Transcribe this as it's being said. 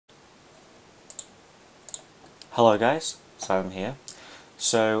Hello guys, Simon here.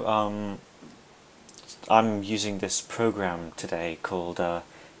 I'm using this program today called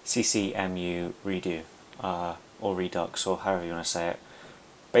CCEmuRedu, or Redux, or however you want to say it.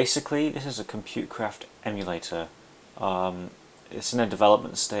 Basically, this is a ComputerCraft emulator. It's in a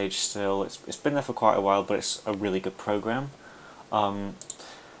development stage still. It's been there for quite a while, but it's a really good program. The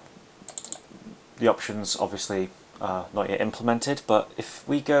options obviously not yet implemented, but if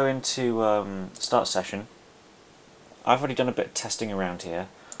we go into start session, I've already done a bit of testing around here.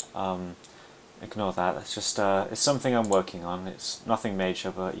 Ignore that. It's just it's something I'm working on. It's nothing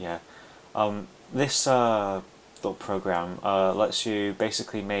major, but yeah. This little program lets you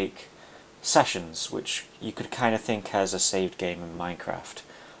basically make sessions, which you could kind of think as a saved game in Minecraft.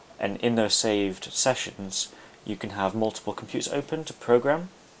 And in those saved sessions, you can have multiple computers open to program.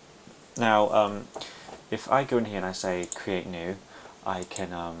 Now, if I go in here and I say create new, I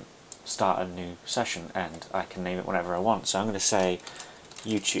can start a new session and I can name it whatever I want. So I'm going to say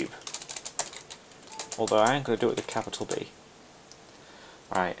YouTube, although I am going to do it with a capital B.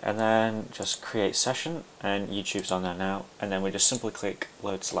 Right, and then just create session, and YouTube's on there now, and then we just simply click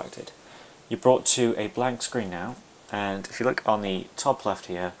load selected. You're brought to a blank screen now, and if you look on the top left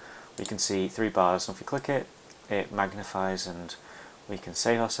here, we can see 3 bars, and if we click it, it magnifies and we can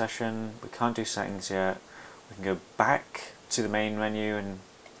save our session. We can't do settings yet. We can go back to the main menu and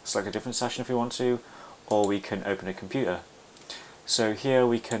select a different session if we want to, or we can open a computer. So here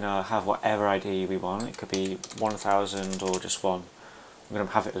we can have whatever ID we want. It could be 1000 or just 1. I'm going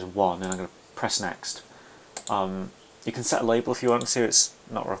to have it as 1 and I'm going to press next. You can set a label if you want to. It's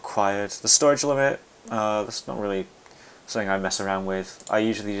not required. The storage limit, that's not really something I mess around with. I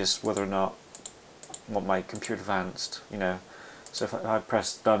usually just whether or not I want my computer advanced, you know. So if I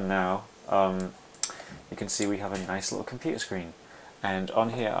press done now, you can see we have a nice little computer screen. And on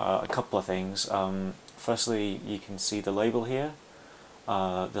here are a couple of things. Firstly, you can see the label here,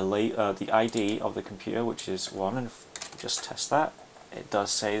 the ID of the computer, which is 1, and if you just test that, it does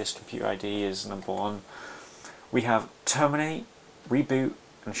say this computer ID is number 1. We have terminate, reboot,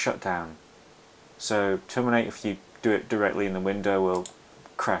 and shut down. So terminate, if you do it directly in the window, will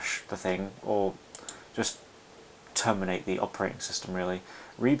crash the thing, or just terminate the operating system really.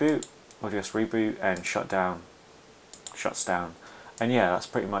 Reboot will just reboot, and shut down shuts down. And yeah, that's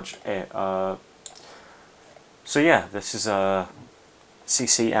pretty much it. So yeah, this is a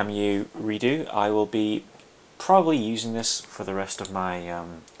CCEmuRedu. I will be probably using this for the rest of my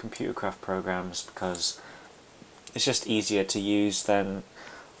ComputerCraft programs because it's just easier to use than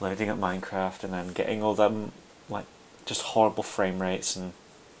loading up Minecraft and then getting all them like just horrible frame rates. And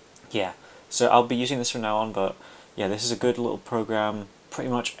yeah, so I'll be using this from now on. But yeah, this is a good little program.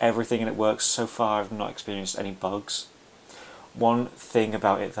 Pretty much everything in it works so far. I've not experienced any bugs. One thing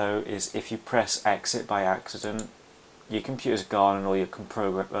about it though is if you press exit by accident, your computer's gone and all your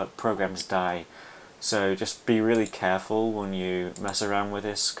programs die. So just be really careful when you mess around with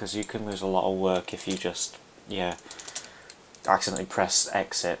this, because you can lose a lot of work if you just, yeah, accidentally press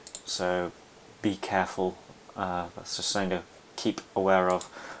exit. So be careful. That's just something to keep aware of.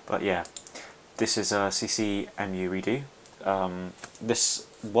 But yeah, this is a CCEmuRedu. This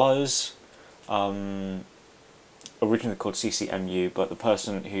was originally called CCEmu, but the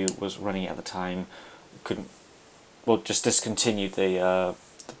person who was running it at the time just discontinued the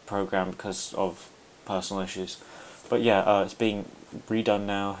program because of personal issues. But yeah, it's being redone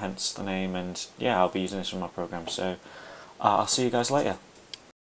now, hence the name, and yeah, I'll be using this for my program. So I'll see you guys later.